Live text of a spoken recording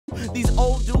These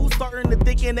old dudes starting to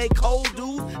thinking they cold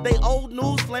dudes. They old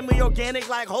news, Flammy organic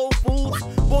like Whole Foods.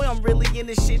 Boy, I'm really in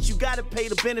this shit. You gotta pay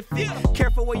the benefit.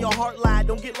 Careful where your heart lie.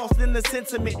 Don't get lost in the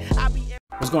sentiment.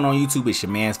 What's going on YouTube? It's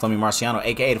your man Flammy Marciano,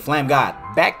 aka the Flam God,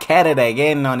 back at it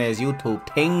again on this YouTube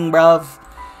thing, bruv.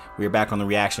 We're back on the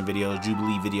reaction videos,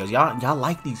 Jubilee videos. Y'all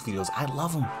like these videos. I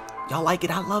love them. Y'all like it.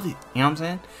 I love it. You know what I'm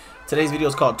saying? Today's video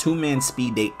is called 2 Men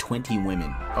Speed Date 20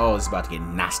 Women. Oh, it's about to get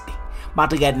nasty. About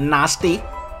to get nasty.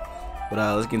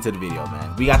 But let's get into the video,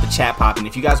 man. We got the chat popping.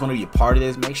 If you guys want to be a part of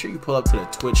this, make sure you pull up to the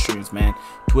Twitch streams, man.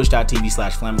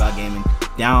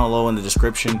 Twitch.tv/FlamGodGaming. Down low in the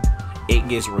description. It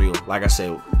gets real. Like I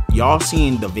said, y'all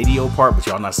seeing the video part, but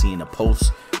y'all not seeing the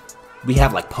posts. We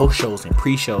have like post shows and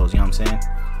pre-shows, you know what I'm saying?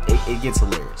 It gets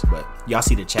hilarious, but y'all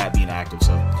see the chat being active.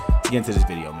 So let's get into this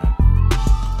video, man.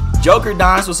 Joker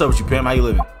Dons, what's up with you, pimp? How you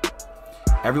living?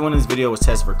 Everyone in this video was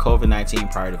tested for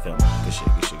COVID-19 prior to filming. Good shit,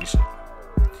 good shit, good shit.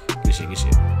 Good shit, good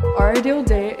shit. Our ideal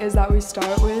date is that we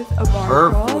start with a bar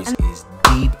crawl. Her voice is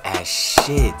deep as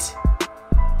shit.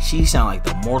 She sound like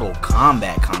the Mortal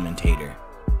Kombat commentator.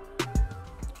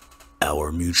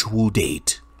 Our mutual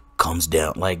date comes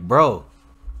down. Like, bro.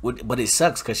 But it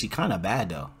sucks because she kind of bad,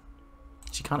 though.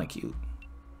 She kind of cute.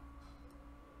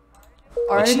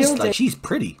 Like, she's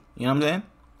pretty. You know what I'm saying?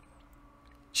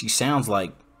 She sounds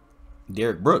like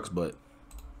Derek Brooks, but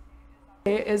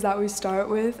is that we start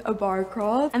with a bar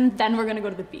crawl and then we're gonna go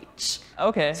to the beach.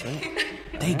 Okay.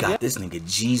 They got this nigga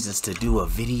Jesus to do a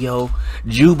video.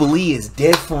 Jubilee is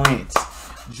different.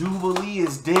 Jubilee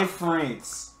is different.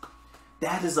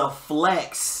 That is a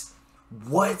flex.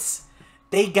 What?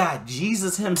 They got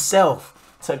Jesus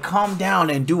himself to come down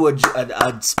and do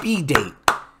a speed date.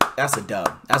 That's a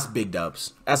dub. That's big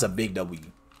dubs. That's a big W.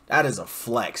 That is a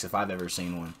flex if I've ever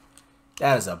seen one.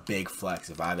 That is a big flex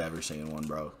if I've ever seen one,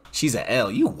 bro. She's an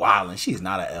L. You wildin'. She's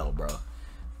not an L, bro.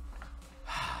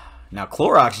 Now,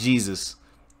 Clorox Jesus,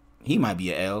 he might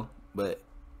be an L, but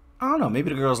I don't know. Maybe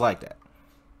the girls like that.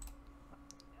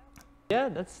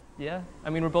 Yeah, I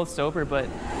mean, we're both sober, but...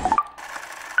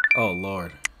 Oh,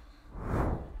 Lord.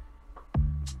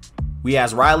 We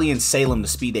asked Riley and Salem to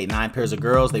speed date 9 pairs of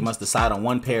girls. They must decide on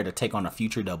one pair to take on a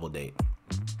future double date.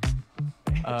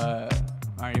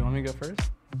 Alright, you want me to go first?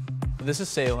 This is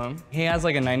Salem. He has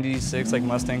like a 96 like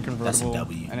Mustang convertible. That's a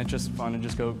W. And it's just fun to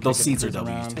just go. Those seats are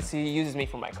W's. He uses me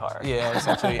for my car. Yeah,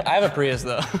 essentially. I have a Prius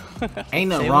though. Ain't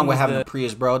nothing wrong with having a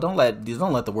Prius, bro. Don't let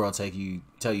the world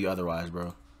tell you otherwise,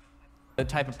 bro. The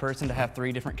type of person to have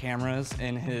 3 different cameras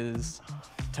in his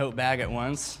tote bag at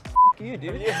once. You,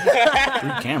 dude. 3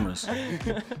 cameras.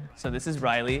 So this is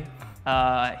Riley.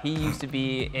 He used to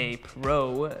be a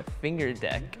pro finger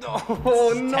deck.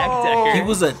 Oh no! Tech decker. He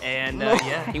was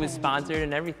yeah, he was sponsored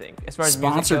and everything. As far as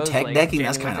sponsored music goes, tech like, decking,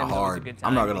 that's January kind of was a hard. good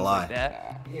I'm not time, gonna lie. like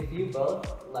that. If you both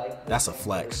like that's a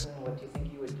flex. what do you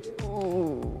think you would do?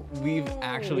 Ooh, we've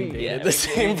actually dated Yeah, the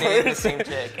same person. The same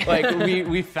chick. Like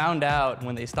we found out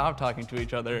when they stopped talking to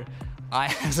each other,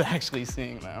 I was actually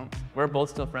seeing them. We're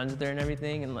both still friends with her and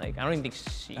everything, and like I don't even think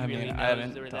she really knows I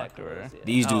haven't that we're talked that to her. close. Yeah.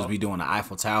 These dudes be doing the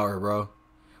Eiffel Tower, bro.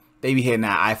 They be hitting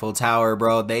that Eiffel Tower,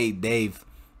 bro. They've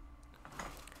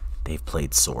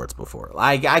played swords before.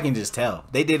 Like, I can just tell.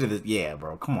 They did it. Yeah,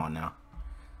 bro. Come on now.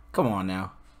 Come on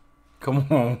now. Come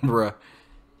on, bro.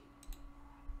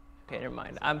 Okay, never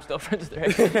mind. I'm still friends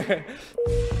with her.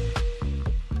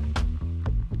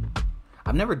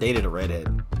 I've never dated a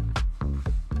redhead.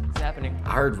 What's happening?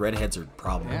 I heard redheads are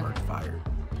probably worth fire.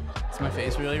 Is my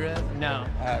face really red? No.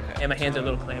 Okay. And my hands are a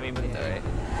little clammy, but it's alright.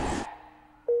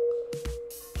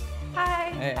 Hi.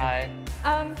 Hey. Hi.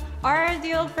 Our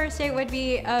ideal first date would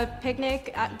be a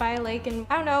picnic by a lake, and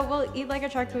I don't know, we'll eat like a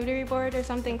charcuterie board or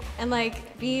something, and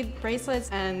like bead bracelets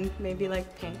and maybe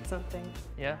like paint something.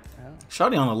 Yeah.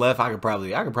 Shawty on the left, I could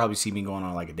probably see me going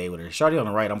on like a date with her. Shawty on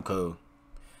the right, I'm cool.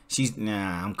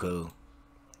 I'm cool.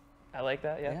 I like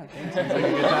that. Yeah. Sounds like a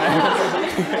good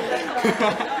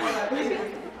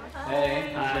time.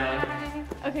 Hey.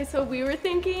 Okay, so we were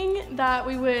thinking that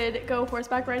we would go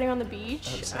horseback riding on the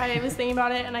beach. I was thinking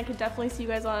about it, and I could definitely see you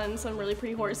guys on some really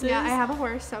pretty horses. Yeah, I have a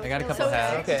horse, so I got a couple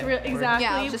hats. It's real, exactly.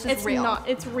 Yeah, it's real.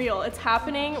 It's real. It's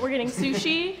happening. We're getting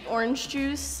sushi, orange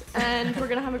juice, and we're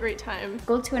gonna have a great time.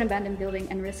 Go to an abandoned building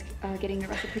and risk getting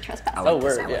arrested for trespass. I like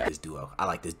this duo. I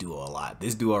like this duo a lot.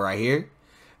 This duo right here.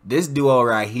 This duo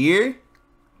right here.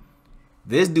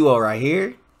 This duo right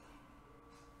here.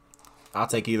 I'll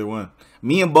take either one.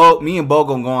 Me and Bo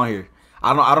gonna go on here.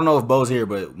 I don't know if Bo's here,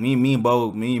 but me and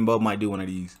Bo might do one of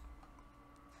these.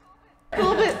 A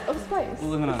little bit of spice.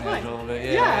 Living on edge a little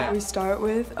bit. Yeah. We start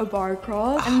with a bar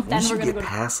crawl. And then Once we're you gonna get go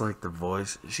past like the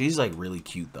voice, she's like really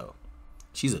cute though.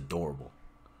 She's adorable,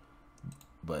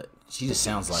 but She just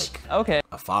sounds like Okay.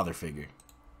 a father figure.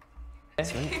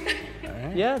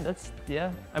 Yeah,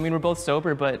 yeah. I mean, we're both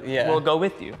sober, but Yeah. we'll go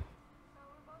with you.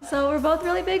 So we're both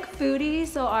really big foodies,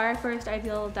 so our first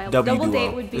ideal W double duo.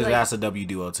 date would be like That's a W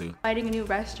duo too. finding a new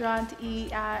restaurant to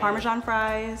eat at. Parmesan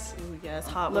fries. Ooh, yes,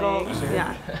 hot Little, wings.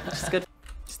 yeah. Just good.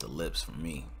 It's the lips for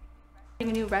me.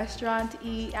 Finding a new restaurant to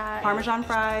eat at. Parmesan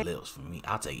fries. Lips for me.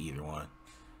 I'll take either one.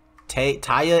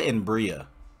 Taya and Bria.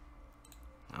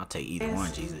 I'll take either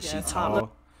one. Jesus, she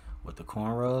tall with the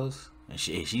cornrows, and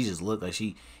she just looked like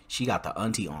she got the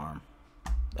auntie arm.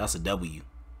 That's a W.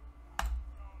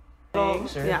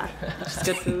 Yeah. Just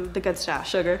good food. The good stuff.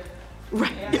 Sugar.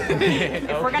 Right.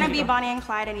 If we're gonna be Bonnie and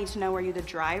Clyde, I need to know, were you the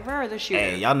driver or the shooter?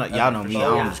 Hey, y'all know me. I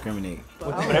don't discriminate.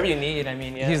 Whatever you need, I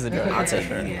mean, yeah. He's the driver. I'll take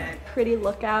either one. Pretty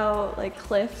lookout, like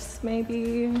cliffs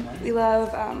maybe. We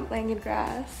love laying in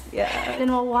grass. Yeah. Then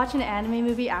we'll watch an anime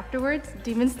movie afterwards.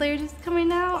 Demon Slayer just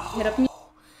coming out. Hit up.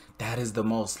 That is the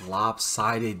most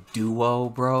lopsided duo,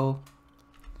 bro.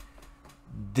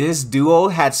 This duo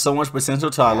had so much potential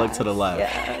till I looked to the left.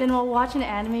 Yeah. Then we'll watch an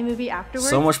anime movie afterwards.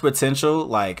 So much potential.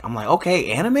 Like, I'm like,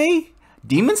 okay, anime?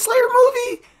 Demon Slayer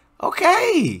movie?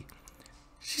 Okay.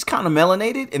 She's kind of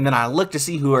melanated. And then I looked to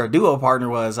see who her duo partner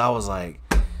was. I was like,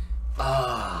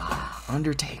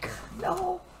 Undertaker.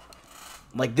 No.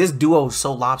 Like, this duo is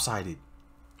so lopsided.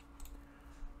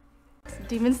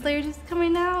 Demon Slayer just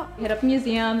coming out. Hit up a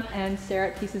museum and stare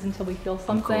at pieces until we feel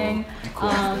something. Cool.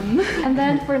 And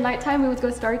then for nighttime, we would go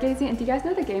stargazing. And do you guys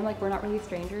know the game, like, We're Not Really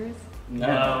Strangers?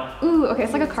 No. Ooh, okay,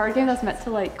 it's like a card game that's meant to,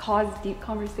 like, cause deep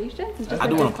conversations. It's just I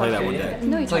do like want to play that one day.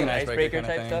 No, It's like an Icebreaker icebreaker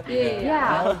type type stuff?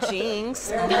 Yeah. Oh,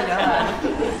 jinx. Oh my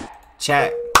god.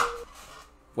 Chat.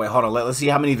 Wait, hold on. Let's see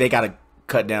how many they got to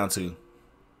cut down to.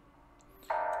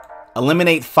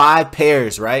 Eliminate 5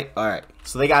 pairs, right? All right.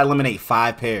 So they got to eliminate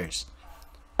 5 pairs.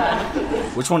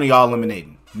 Which one are y'all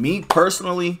eliminating? Me,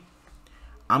 personally,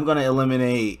 I'm going to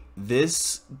eliminate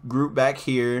this group back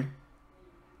here.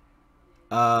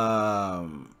 I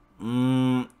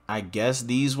guess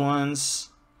these ones.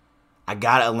 I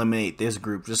got to eliminate this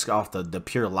group just off the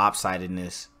pure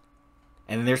lopsidedness.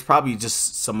 And there's probably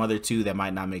just some other 2 that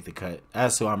might not make the cut.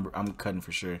 That's who I'm cutting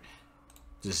for sure.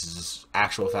 This is just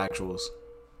actual factuals.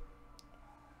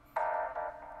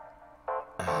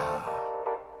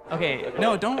 Okay.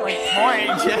 No, don't like point,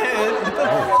 Jen.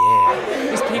 Oh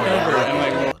yeah. Just take over.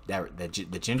 I'm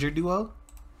like, The ginger duo?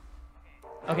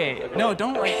 Okay. no,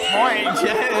 don't like point,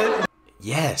 Jen.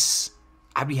 Yes.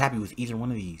 I'd be happy with either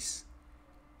one of these.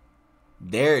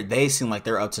 They seem like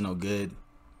they're up to no good.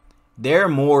 They're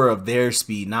more of their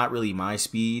speed, not really my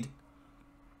speed.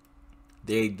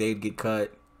 They'd get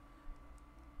cut.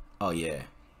 Oh yeah.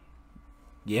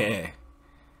 Yeah.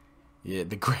 Yeah,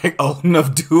 the Greg Oden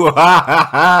of duo.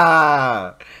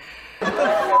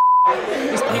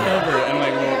 Just take over and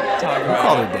like we'll talk about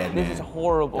Call her dead, man. This is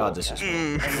horrible. Y'all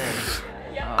disrespect.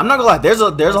 I'm not gonna lie. There's a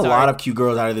lot of cute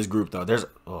girls out of this group though.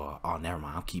 Oh, never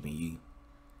mind. I'm keeping you.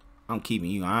 I'm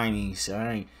keeping you. I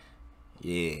ain't.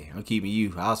 Yeah, I'm keeping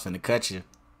you. I was finna cut you.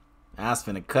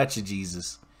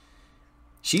 Jesus.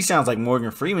 She sounds like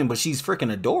Morgan Freeman, but she's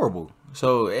freaking adorable.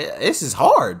 So this is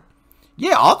hard.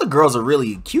 Yeah, all the girls are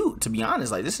really cute. To be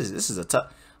honest, like this is a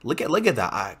tough. Look at the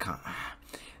icon.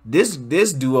 This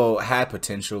duo had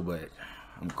potential, but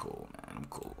I'm cool, man. I'm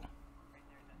cool.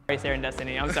 Sorry, Sarah and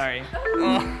Destiny. I'm sorry.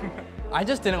 I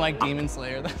just didn't like Demon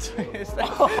Slayer. That's what it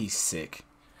is. He's sick.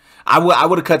 I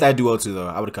would have cut that duo too, though.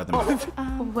 I would have cut them off.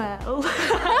 Well.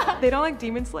 They don't like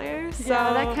Demon Slayer, so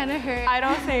Yeah, that kind of hurt. I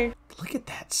don't think. Look at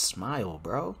that smile,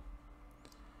 bro.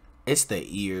 It's the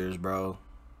ears, bro.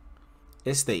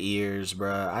 It's the ears,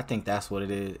 bro. I think that's what it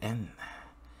is. And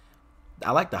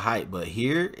I like the height, but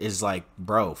here is like,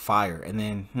 bro, fire. And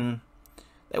then,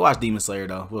 they watch Demon Slayer,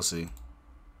 though. We'll see.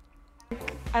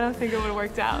 I don't think it would have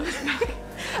worked out.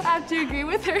 I have to agree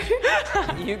with her.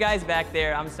 You guys back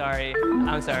there, I'm sorry.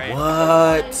 I'm sorry.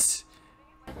 What?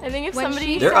 I think if When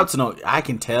somebody They're up to no. I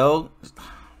can tell.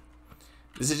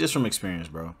 This is just from experience,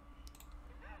 bro.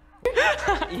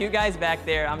 You guys back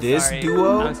there, I'm This sorry.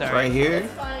 duo I'm sorry. right here.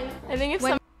 I think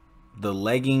if The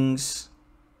leggings,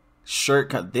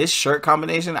 this shirt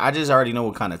combination, I just already know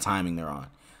what kind of timing they're on.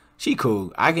 She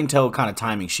cool. I can tell what kind of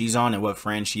timing she's on and what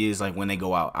friend she is like when they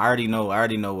go out. I already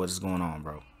know what's going on,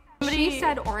 bro. She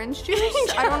said orange juice.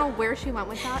 I don't know where she went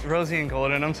with that. Rosie and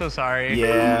Golden, I'm so sorry.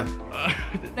 Yeah.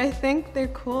 I think they're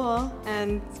cool,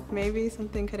 and maybe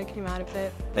something could have came out of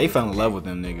it. They fell in love with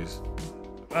them niggas.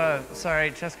 Sorry,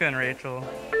 Jessica and Rachel.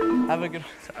 Have a good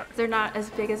one. They're not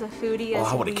as big as a foodie as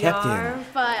I would have we kept are. them.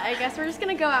 But I guess we're just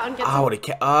gonna go out and get I some. would have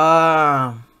kept.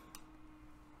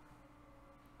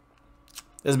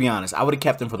 Let's be honest. I would have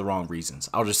kept them for the wrong reasons.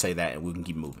 I'll just say that and we can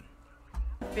keep moving.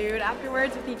 Food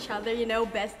afterwards with each other, you know,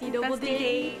 bestie double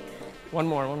date. One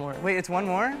more. Wait, it's one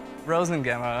more? Rose and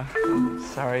Gemma.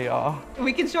 Sorry, y'all.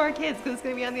 We can show our kids because it's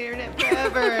gonna be on the internet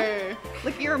forever.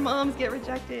 Look at your moms get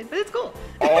rejected, but it's cool.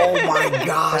 Oh my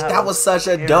gosh, that was such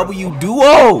a W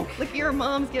duo. Look at your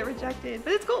moms get rejected,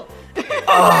 but it's cool.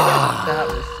 That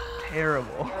was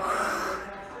terrible.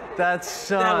 That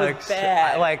sucks.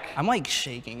 I'm like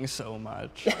shaking so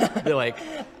much. They're like,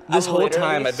 this whole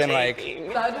time I've been like,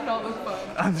 That did not look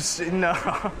fun. no.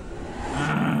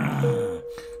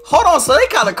 Hold on, so they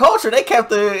kind of culture. They kept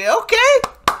the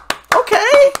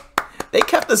okay. They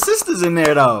kept the sisters in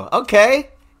there though. Okay,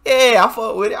 yeah, I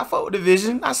fuck with it. I fuck with the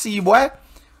vision. I see you, boy.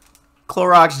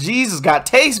 Clorox Jesus got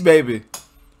taste, baby.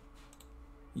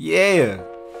 Yeah.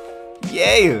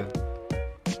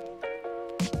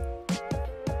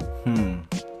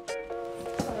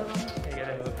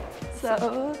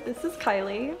 So this is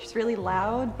Kylie. She's really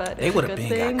loud, but They it's would a have good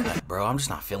been thing got cut, bro. I'm just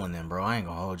not feeling them, bro. I ain't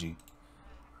gonna hold you.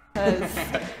 because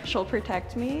she'll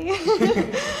protect me.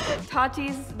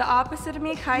 Tati's the opposite of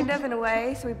me, kind of, in a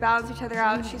way, so we balance each other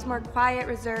out. She's more quiet,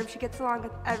 reserved, she gets along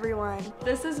with everyone.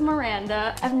 This is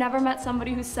Miranda. I've never met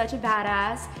somebody who's such a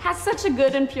badass, has such a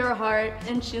good and pure heart,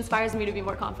 and she inspires me to be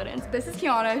more confident. This is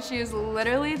Kiana. She is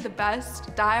literally the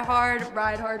best die-hard,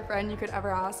 ride-hard friend you could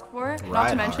ever ask for. Not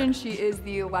to mention, she is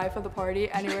the life of the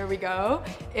party anywhere we go.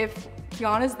 If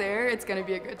Kiana's there, it's gonna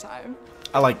be a good time.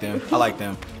 I like them.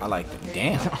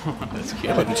 Damn. That's cute.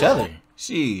 They like each other.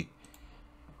 She.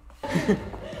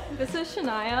 This is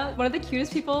Shania, one of the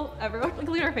cutest people ever.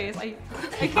 Look at her face. I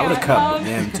can't. I would have cut with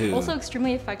them too. Also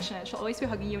extremely affectionate. She'll always be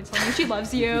hugging you and telling you she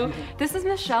loves you. This is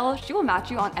Michelle. She will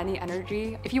match you on any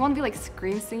energy. If you want to be like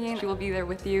scream singing, she will be there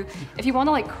with you. If you want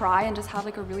to like cry and just have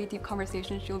like a really deep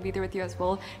conversation, she will be there with you as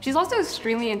well. She's also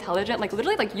extremely intelligent. Like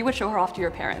literally, like you would show her off to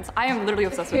your parents. I am literally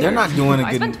obsessed with her. They're not doing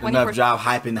a good enough job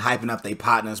hyping up their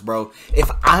partners, bro. If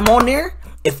I'm on there,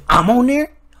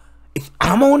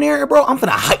 bro, I'm finna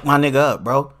hype my nigga up,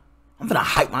 bro. I'm finna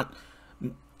hype my.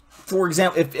 For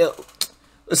example,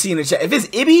 let's see in the chat. If it's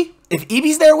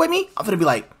Ibby's there with me, I'm finna be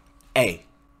like, hey,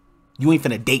 you ain't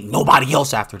finna date nobody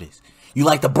else after this. You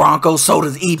like the Broncos, so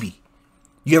does Ibby.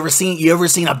 You ever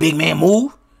seen a big man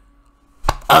move?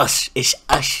 It's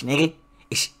us, nigga.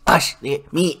 It's us,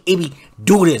 nigga. Me and Ibby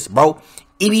do this, bro.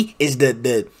 Ibby is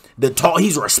the tall.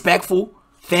 He's a respectful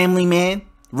family man,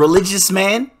 religious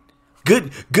man,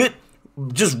 good,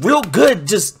 just real good,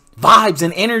 just vibes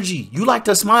and energy. You like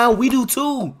to smile, we do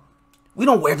too. We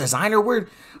don't wear designer, we're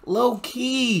low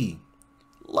key.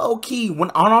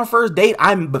 When on our first date,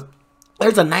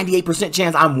 there's a 98%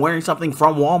 chance I'm wearing something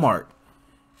from Walmart.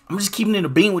 I'm just keeping it a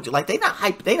bean with you. Like they not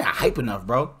hype enough,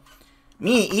 bro.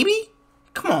 Me and Ibby,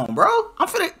 come on, bro.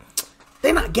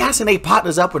 They not gassing they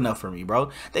partners up enough for me,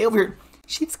 bro. They over here.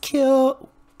 She's cute.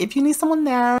 If you need someone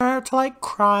there to like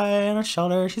cry on her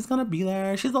shoulder, she's gonna be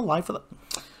there. She's the life of the.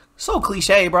 So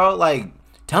cliche, bro. Like,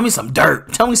 tell me some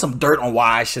dirt. Tell me some dirt on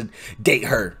why I should date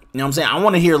her. You know what I'm saying? I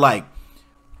want to hear like,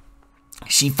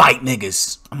 she fight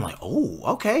niggas. I'm like, oh,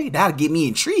 okay, that'll get me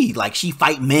intrigued. Like, she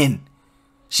fight men.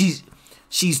 She's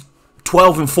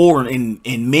 12-4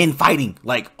 in men fighting.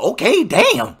 Like, okay,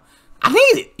 damn, I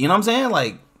need it. You know what I'm saying?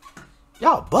 Like,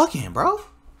 y'all bucking, bro.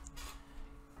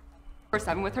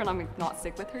 7 with her, and I'm not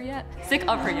sick with her yet. Sick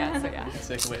of her yet, so yeah.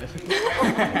 Sick with.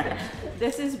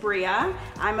 This is Bria.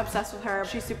 I'm obsessed with her.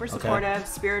 She's super supportive,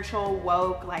 spiritual,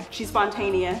 woke, like she's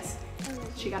spontaneous.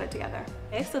 She got it together.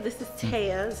 Okay, so this is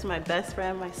Taya. This is my best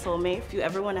friend, my soulmate. If you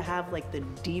ever want to have like the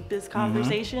deepest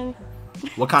conversation.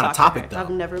 What kind of topic though? I've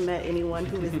never met anyone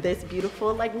who is this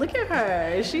beautiful. Like, look at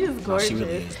her. She is gorgeous. She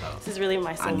really is, though. This is really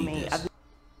my soulmate.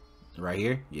 Right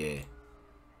here? Yeah.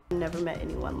 Never met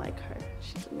anyone like her.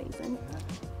 She's amazing.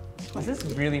 This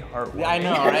is really heartwarming. Yeah, I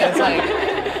know, right? It's like,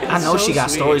 I know she got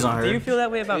stories on her. Do you feel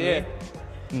that way about me?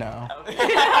 No.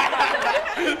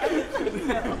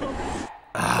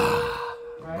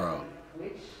 Bro.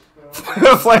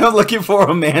 Flame, I'm looking for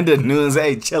Amanda Nunes.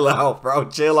 Hey, chill out, bro.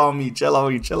 Chill on me.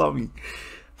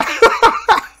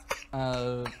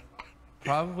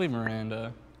 Probably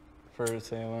Miranda for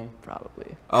Salem.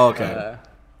 Probably. Oh, okay.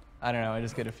 I don't know. I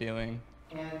just get a feeling.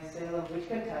 And Salem, which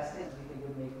contestant do you think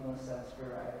would make most sense for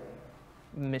Riley?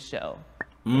 Michelle.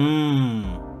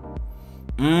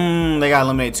 They got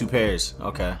eliminated 2 pairs.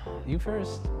 Okay. You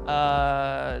first.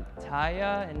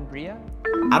 Taya and Bria.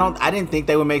 I didn't think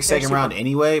they would make second round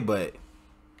anyway, but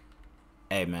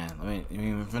hey man, let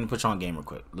me put you on game real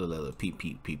quick.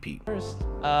 Peep. First.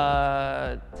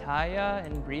 Taya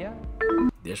and Bria.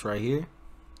 This right here.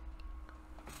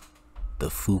 The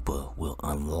FUPA will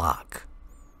unlock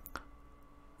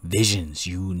Visions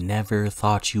you never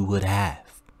thought you would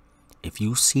have. If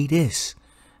you see this,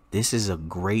 this is a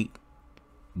great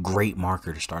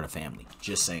marker to start a family.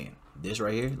 Just saying. This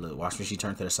right here, look, watch when she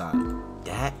turns to the side.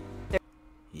 That,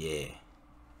 yeah,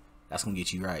 that's gonna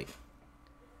get you right.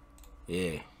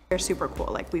 Yeah. They're super cool.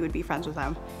 Like, we would be friends with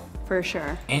them for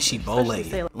sure. And she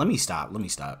bow-legged. Let me stop.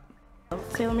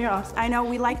 Salem, you're awesome. I know,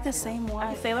 we like the same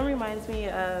one. Salem reminds me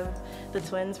of the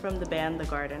twins from the band The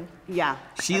Garden. Yeah.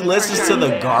 She listens to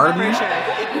The Garden? For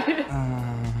sure.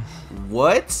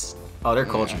 What? Oh, they're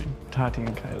cultured. Tati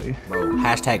and Kylie. Bro,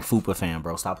 hashtag Fupa fan,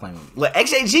 bro. Stop playing with me. Look,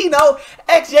 XJG no.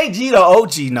 XJG the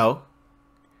OG no.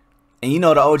 And you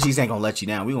know the OGs ain't gonna let you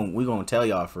down. We gonna tell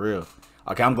y'all for real.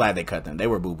 Okay, I'm glad they cut them. They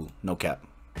were boo-boo. No cap.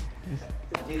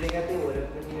 Do you think that they would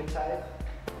have been your type?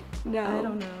 No. I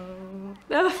don't know.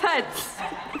 No offense.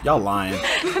 Y'all lying.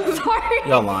 I'm sorry.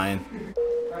 Y'all lying.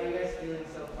 How are you guys feeling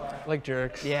so far? Like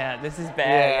jerks. Yeah, this is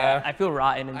bad. Yeah. I feel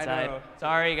rotten I inside. know.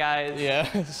 Sorry, guys.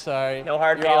 Yeah, sorry. No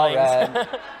hard You're all feelings.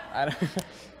 rad.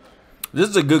 This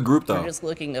is a good group though. We're just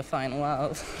looking to find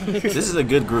love. This is a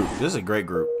good group. This is a great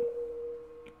group.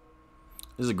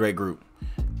 This is a great group.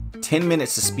 10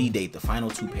 minutes to speed date the final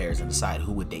two pairs and decide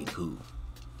who would date who.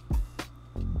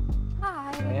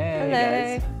 Hi.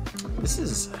 Hey, guys. This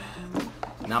is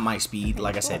not my speed.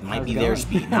 Like I said, might be their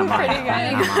speed, not mine. Pretty good.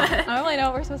 Not mine. I don't really know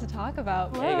what we're supposed to talk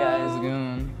about. Hey guys. How's it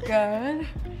going? Good.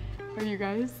 Are you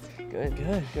guys? Good.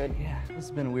 Yeah, this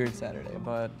has been a weird Saturday,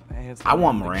 but hey, it's I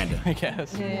want Miranda. I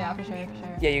guess. Yeah, for sure.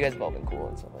 Yeah, you guys have all been cool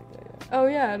and stuff like that. Yeah. Oh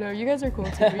yeah, no, you guys are cool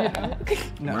too, you know.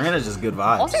 Miranda's just good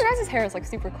vibes. Also, your guys' hair is like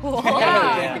super cool.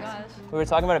 Yeah. We were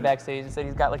talking about it backstage. He said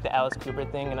he's got like the Alice Cooper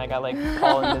thing, and I got like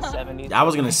Paul in the 70s. I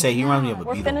was gonna say he reminds me of a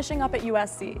We're Beatle. finishing up at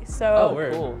USC, so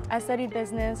Oh, cool. I studied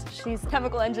business. She's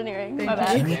chemical engineering. Thank My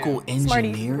bad. Chemical Smarty.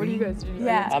 engineering. What do you guys do?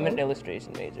 Yeah. I'm an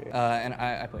illustration major. And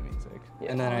I play music. Yeah.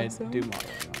 And then Awesome. I do modeling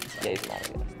on the side. Yeah, he's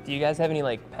not. Do you guys have any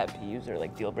like pet peeves or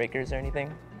like deal breakers or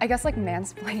anything? I guess like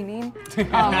mansplaining or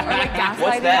like gaslighting.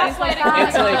 What's that? Stuff like that.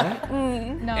 It's like,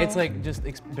 No. it's like just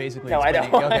basically No, I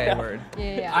explaining. don't. Okay, I know. word.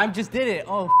 Yeah. I just did it.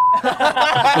 Oh.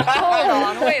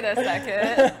 Hold on, wait a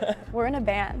second. We're in a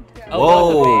band.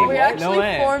 Whoa. We actually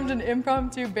way. formed an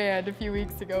impromptu band a few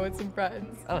weeks ago with some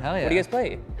friends. Oh hell yeah. What do you guys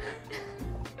play?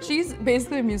 She's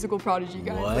basically a musical prodigy,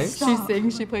 guys. What? She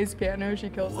sings, she plays piano, she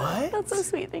kills it. What? That's so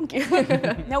sweet. Thank you.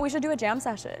 No, we should do a jam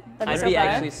session. That'd I'd so be fun.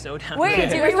 actually so down. Wait,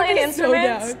 with do it. we play So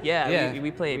instruments? down. Yeah, Yeah.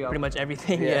 we play pretty much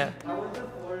everything. Yeah. Yeah. How would the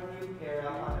four of you pair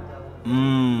up on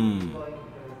a double?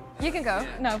 You can go.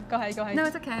 No, go ahead, go ahead. No,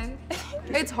 it's okay.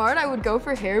 It's hard, I would go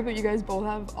for hair, but you guys both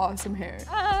have awesome hair.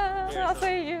 I'll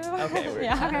say you. Okay, we're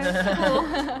Yeah.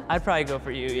 Cool. I'd probably go for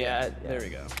you. Yeah. There we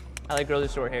go. I like girls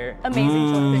with short hair.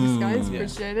 Amazing choice. Thanks, guys.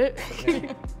 Appreciate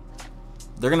it.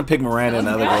 They're gonna pick Miranda and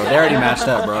the other girl. They already matched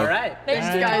up, bro. All right. Thanks,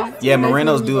 guys. Yeah,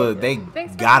 Miranda's do it. They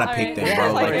gotta pick them, bro.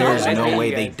 Yeah, Like there's I no hate way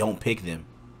you they guys. don't pick them.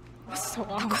 So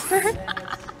awkward.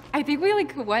 I think we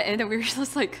like went in and we were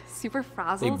just like super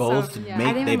frazzled. They both so, make- I didn't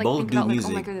even, they like, both think do about, like,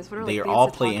 music. oh my goodness, what are, like, They things all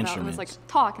to play talk about? And it was instruments. like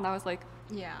talk, and I was like,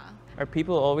 Yeah. Are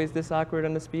people always this awkward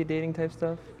on the speed dating type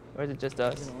stuff, or is it just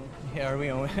us? Yeah, are we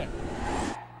on?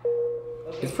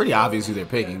 It's pretty obvious who they're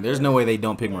picking. There's no way they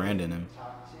don't pick Miranda and them.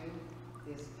 Talk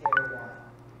to is pair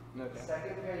one. The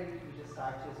second pair you just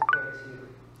talked to is pair two.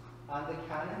 On the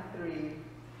count of three,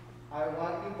 I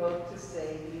want you both to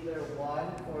say either one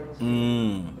or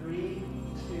two. 3,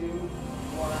 2,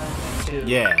 1.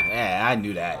 Yeah, I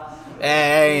knew that.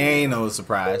 Hey, ain't no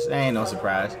surprise. Ain't no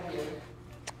surprise.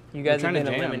 You guys have trying to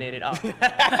been jam. eliminated. Oh.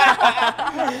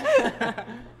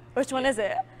 Which one is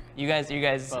it? You guys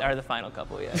are the final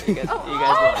couple. Yeah. You guys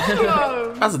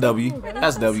won. That's a W.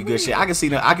 That's a W. Good shit. I can see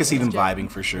them vibing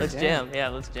for sure. Let's jam. Yeah,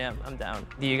 let's jam. I'm down.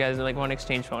 Do you guys like want to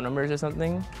exchange phone numbers or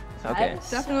something? Okay.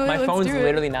 Definitely, My let's phone's do it.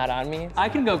 literally not on me. I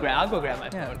can go grab. I'll go grab my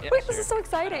phone. Yeah, Wait, sure. this is so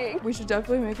exciting. We should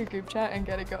definitely make a group chat and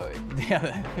get it going.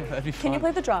 Yeah, that'd be fun. Can you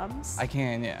play the drums? I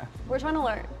can, yeah. We're trying to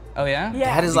learn. Oh yeah?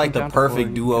 Yeah. That is You like can the jump before perfect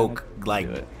you duo, kinda like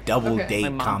do it. double Okay. date My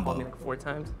mom called me combo. like 4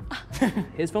 times.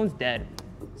 His phone's dead.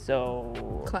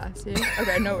 So. Classy.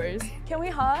 Okay, no worries. Can we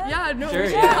hug? Yeah, no Sure,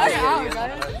 worries. yeah.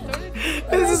 guys.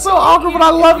 This is so awkward, but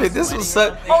I love it. This was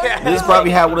such. This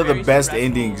probably had one of the best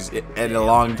endings in a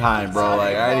long time, bro.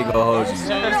 Like I ain't gonna hold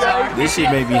you. This shit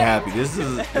made me happy. This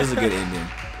is a good ending.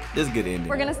 This is a good ending.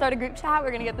 We're gonna start a group chat.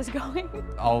 We're gonna get this going.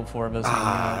 All 4 of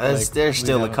us. There's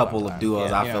still a couple of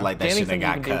duos. I feel like that shit that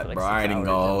got cut, bro. I ain't even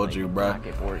gonna hold you, bro.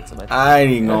 I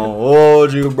ain't even gonna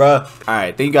hold you, bro. All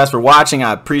right, thank you guys for watching.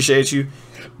 I appreciate you.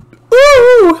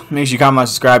 Woo! Make sure you comment, like,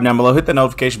 subscribe down below. Hit the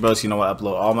notification bell so you know I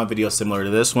upload all my videos similar to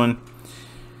this one.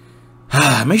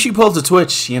 Make sure you pull up to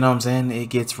Twitch. You know what I'm saying? It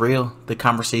gets real. The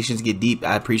conversations get deep.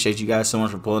 I appreciate you guys so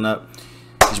much for pulling up.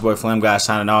 It's your boy Flam Guy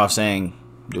signing off saying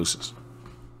deuces.